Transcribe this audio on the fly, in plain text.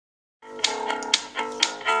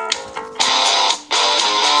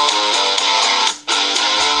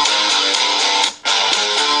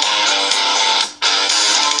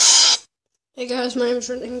guys, my name is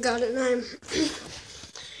Renton God, and I'm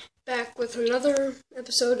back with another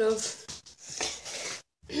episode of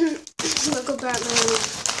Lego Batman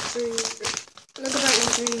 3. Lego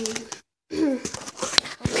Batman 3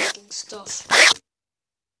 I'm making stuff.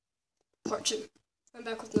 Part 2. I'm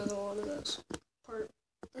back with another one of those.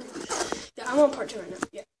 Yeah, I'm on part 2 right now.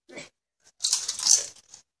 Yeah.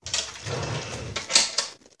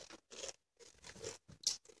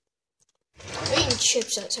 I'm eating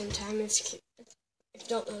chips at the same time, if you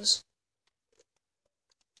don't notice.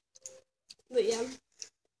 But yeah,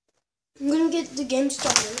 I'm gonna get the game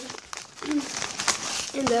started,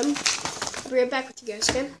 and then I'll be right back with you guys,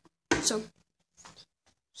 okay? So,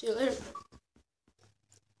 see you later.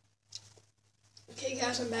 Okay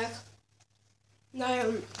guys, I'm back. Now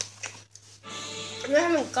I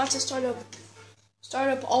haven't got to start up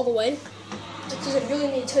all the way, because I really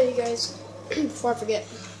need to tell you guys before I forget.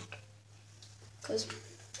 Because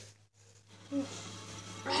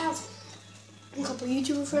I have a couple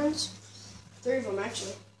YouTuber friends, 3 of them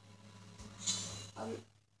actually.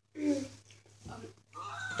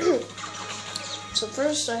 So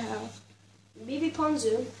first I have BB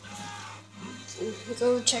Ponzu.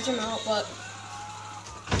 Go check him out, but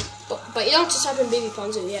you don't just type in BB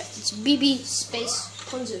Ponzu yet. It's BB space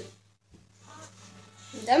Ponzu.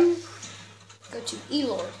 And then go to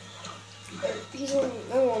Elord. He's one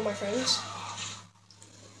of my friends.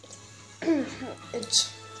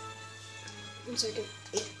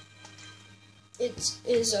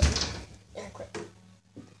 Yeah, crap.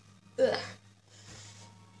 Ugh.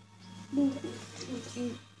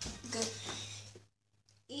 Go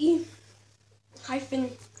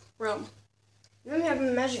E-realm. Then we have a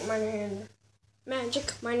magic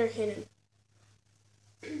miner hidden.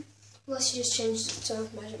 Unless you just changed it to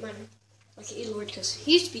magic miner, like E-Lord, because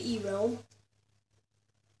he used to be E-realm.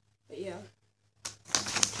 But yeah.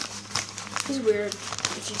 He's weird,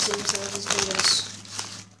 if you've seen some of his videos.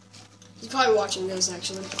 He's probably watching this,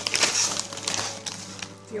 actually.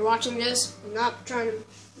 If you're watching this, I'm not trying to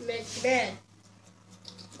make you bad.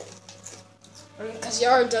 Because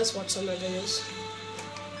Yara does watch some of my videos.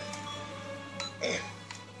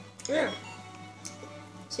 Yeah.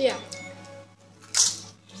 So yeah.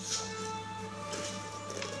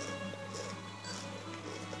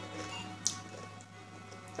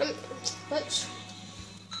 Let's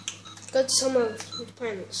go to some of the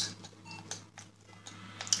planets.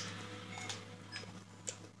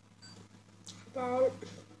 About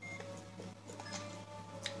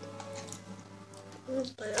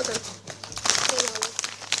okay.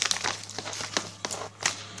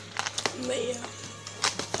 But yeah.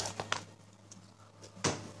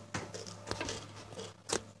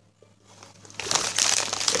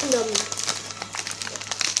 And,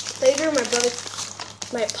 later my brother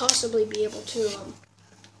might possibly be able to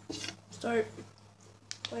start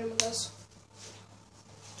playing with us.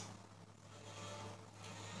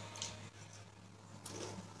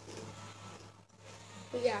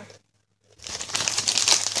 But yeah.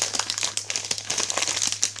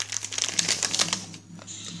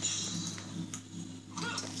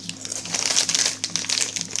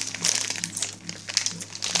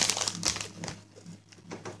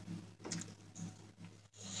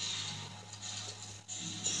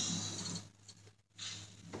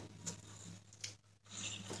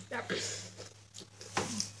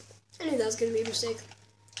 I knew that was going to be a mistake.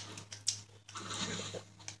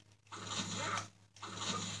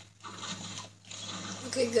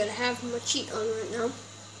 Okay, good. I have my cheat on right now.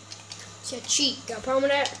 See, I cheat. Got a problem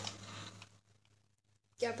with that?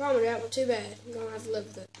 Got a problem with that? Well, too bad. I'm going to have to live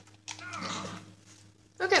with it.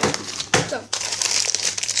 Okay, so,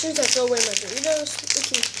 as soon as I throw away my Doritos, we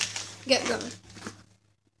can get going.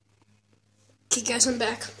 Okay, guys, I'm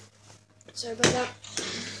back. Sorry about that.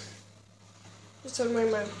 Just throwing away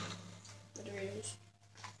my Doritos.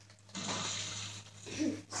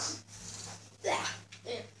 Yeah.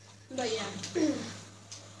 But yeah.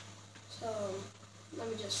 So, let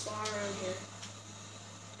me just fly around here.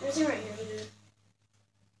 There's anything right here to do.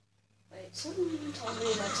 Wait, something tells me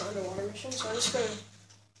that's an underwater mission, so I'm just gonna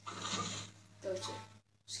go to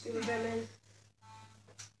Scuba Batman.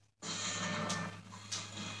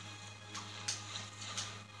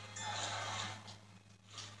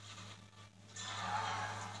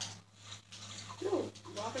 No,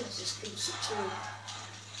 Robin has this scuba suit too.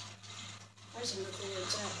 I just have no clue where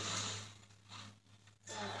it's at.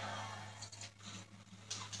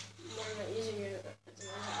 I'm not using it at the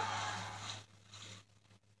moment.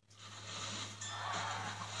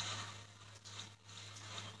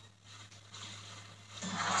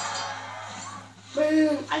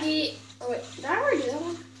 Boom! I did it. Oh wait, did I already do that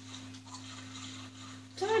one?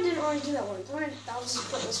 I thought I did it already do that one. That was just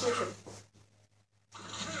pointless mission.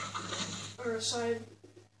 Or a side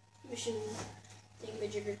mission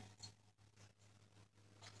thingamajigger.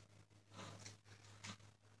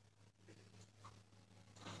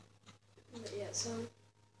 But yeah, so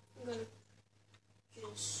I'm gonna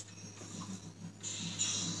just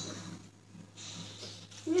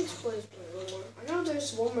let me explain this a little more. I know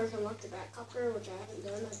there's one where I can unlock the Batcopter, which I haven't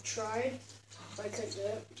done. I've tried, but I couldn't do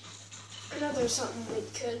it. I know there's something we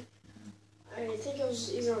could. I think it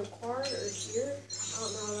was either on Quad or here. I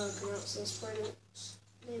don't know how to pronounce this part of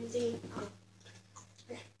name thing.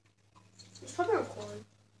 It's probably on Quad.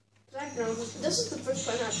 I don't know. This is the first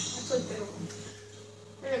planet I played Bill.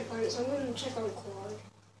 I didn't play it, so I'm going to check on Quad.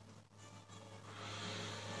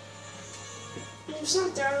 If it's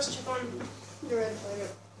not there, I'll just check on the red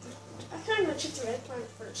planet. I kind of check the red planet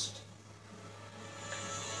first.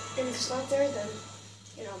 And if it's not there, then,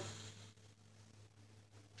 you know.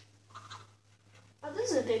 Oh,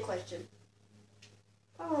 this is a big question.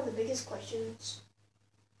 Probably one of the biggest questions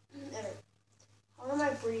ever. How am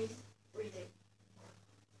I breathing?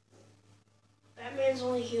 Batman's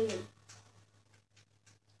only human.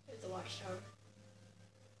 At the Watchtower.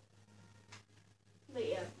 But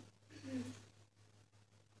yeah.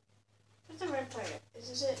 What's the red planet? Is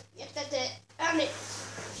this it? Yep, that's it. Found it.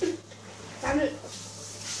 Found it.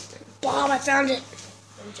 Bomb, I found it.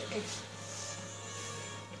 I'm joking.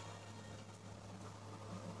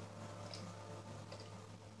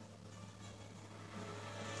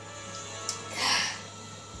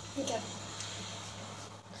 Okay.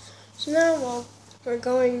 So now, well, we're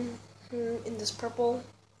going in this purple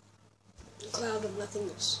cloud of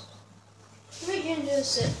nothingness. We're gonna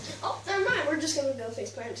just sit. Oh, never mind. We're just gonna go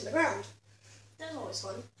face plant to the ground. That's always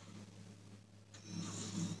fun.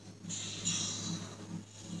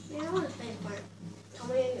 Yeah, I want to face plant. Tell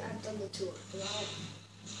me I've done the tour.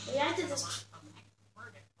 Yeah, I did this.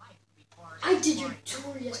 I did your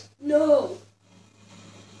tour, yes. No.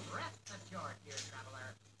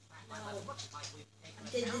 I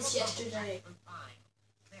did this yesterday.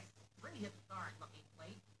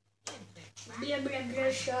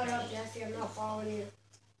 Yeah, shut up, Jesse. I'm not following you.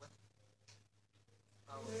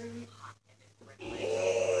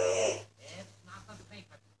 It's not the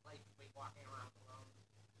safest place to be walking around alone.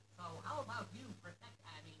 So how about you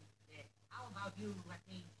how about you let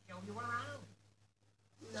me show you around?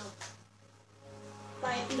 No.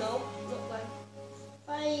 Bye. No. No, bye.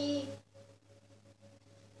 Bye.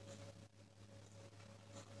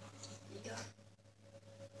 He's gone.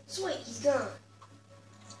 Sweet, he's gone.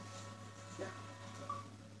 No.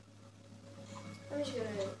 I'm just gonna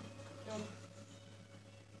jump.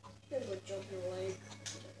 I'm gonna go jump in the lake.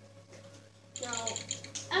 Now,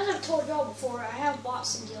 as I've told y'all before, I have bought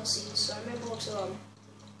some DLCs, so I'm able to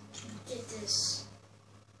get this.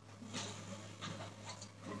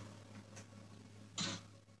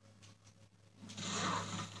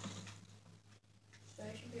 So I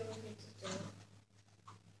should be able to get this done.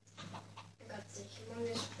 I got the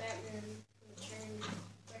humongous Batman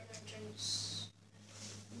returns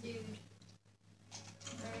dude.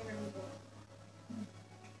 I don't remember what.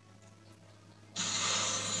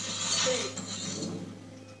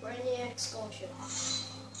 Brainiac Skullship.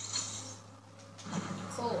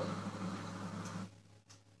 Cool.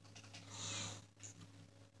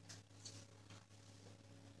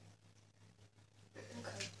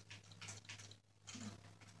 Okay.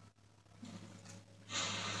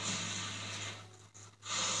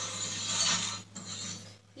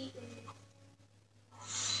 Eaten.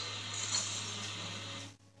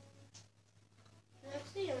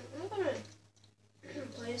 Actually, I'm gonna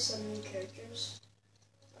play some new characters.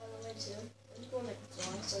 By the way, too. I'm just going to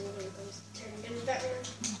fly, so I'm going to turn into Batman.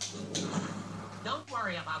 Don't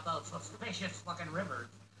worry about those suspicious looking rivers.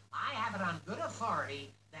 I have it on good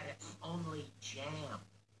authority that it's only jam.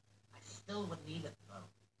 I still would need it though.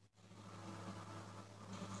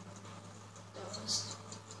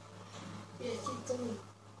 Yeah, I think it's only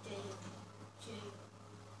jam.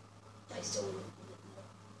 I still would need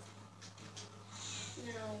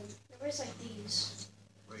it. Now, everybody's like these.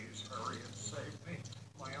 Please hurry and save me.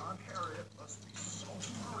 My Aunt Harriet must be so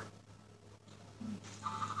worried.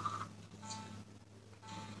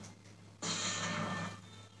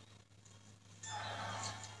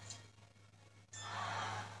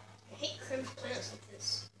 I hate crimped plants like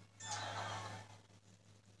this.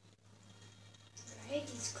 I hate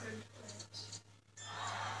these crimped plants.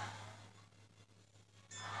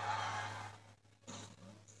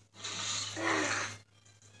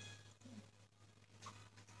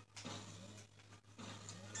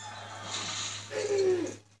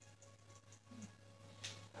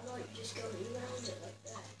 How about you just go around it like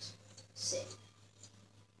that?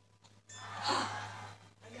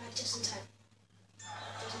 just in time.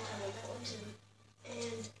 Just in time, I got one too.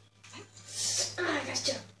 And I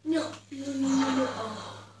gotcha. No.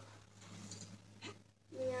 Oh.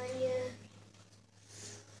 Yeah.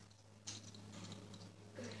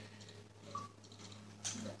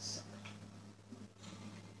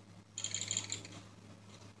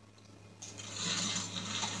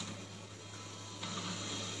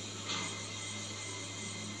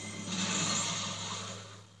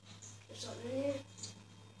 There's something in here.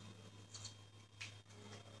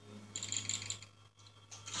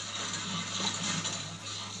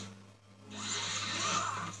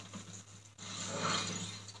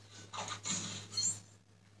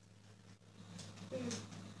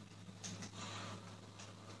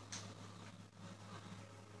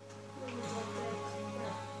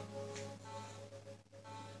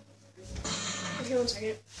 Okay, 1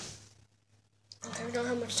 second. Okay, we don't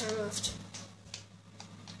have much time left.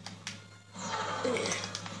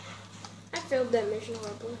 I failed that mission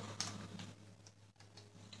horribly.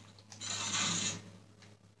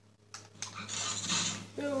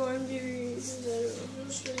 No, I'm doing. Is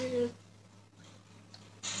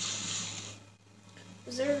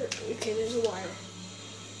there? Okay, there's a wire.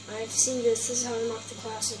 I've seen this. This is how I unlock the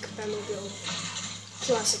classic Batmobile.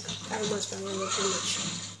 Classic Batmobile pretty much.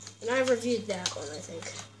 And I reviewed that one, I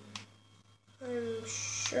think. I'm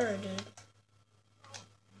sure I did.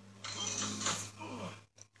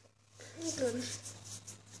 Good.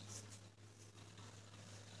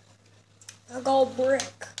 A gold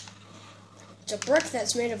brick. It's a brick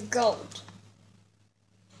that's made of gold.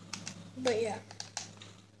 But yeah.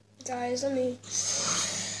 Guys, I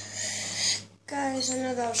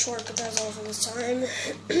know that was short, but that's all for this time.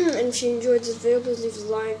 And if you enjoyed this video, please leave a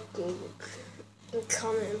like and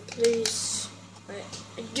comment, and please.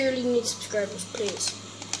 I dearly need subscribers, please.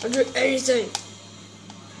 I'll do anything.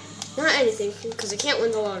 Not anything, because I can't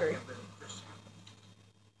win the lottery.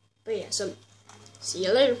 But yeah, so see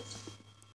you later.